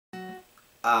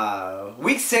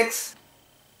Week 6,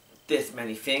 this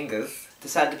many fingers,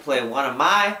 decided to play one of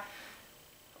my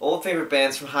old favorite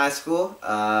bands from high school.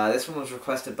 This one was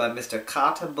requested by Mr.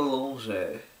 Carter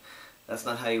Belanger. That's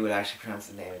not how you would actually pronounce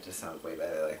the name, it just sounds way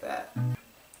better like that.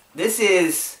 This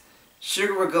is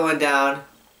Sugar We're Going Down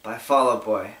by Fall Out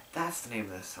Boy. That's the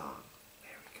name of the song.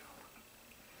 There we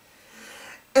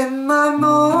go. Am I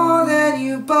more than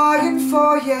you bargained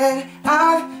for yet?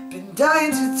 I've been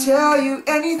dying to tell you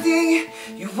anything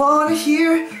you want to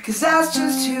hear, 'cause that's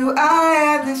just who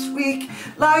I am this week.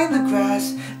 Lie in the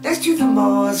grass next to the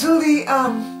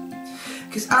mausoleum,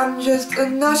 'cause I'm just a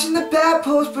notch in the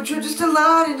bedpost, but you're just a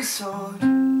line in a song.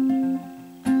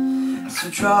 So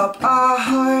drop our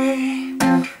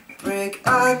heart, break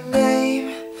our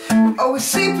name. We're always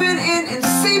sleeping in and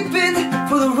sleeping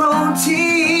for the wrong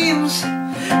teams.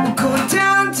 We're going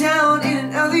down, down, in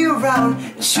and out of the around.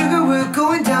 And sugar, we're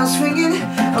going down swinging.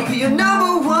 I'll be your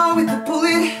number one with the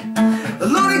bullet. A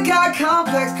loaded guy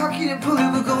complex, cocky and pull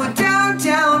it. We're going down,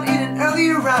 down, in and out of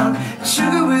the around. And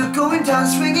sugar, we're going down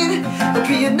swinging. I'll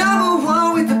be your number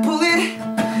one with the bullet.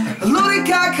 A loaded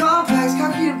guy complex,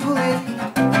 cocky and pull it.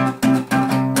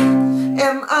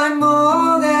 Am I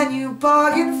more than you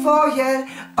bargained for yet?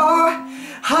 Or,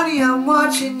 honey, I'm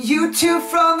watching YouTube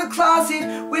from the closet,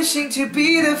 wishing to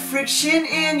be the friction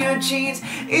in your jeans.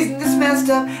 Isn't this messed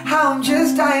up, how I'm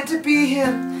just dying to be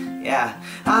him? Yeah,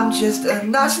 I'm just a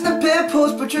notch in the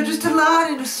bedpost, but you're just a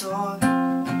line in a song.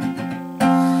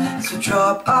 So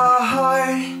drop our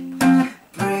heart,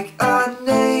 break our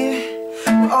name.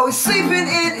 We're always sleeping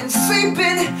in and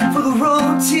sleeping for the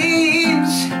wrong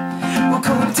teams. We're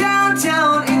going down,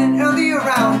 down, in and early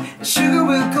around. And sugar,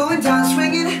 we're going down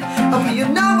swinging. I'll be your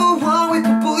number one with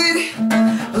the bullet.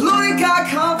 A loaded guy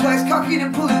complex, cocky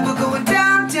and pull it. We're going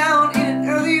down, down, in and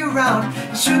early around.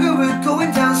 And sugar, we're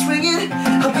going down swinging.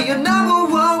 I'll be your number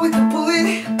one with the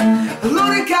bullet. A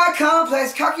loaded guy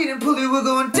complex, cocky and pull it. We're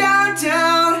going down,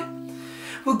 down.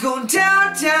 We're going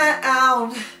down,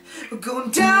 down. We're going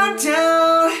down,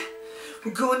 down.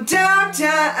 We're going down,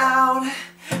 down.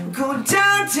 We're going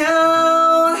down,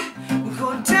 down. We're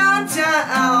going down,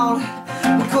 down.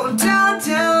 We're going down,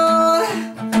 down.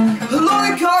 A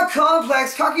loaded car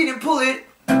complex, cocky and pull it.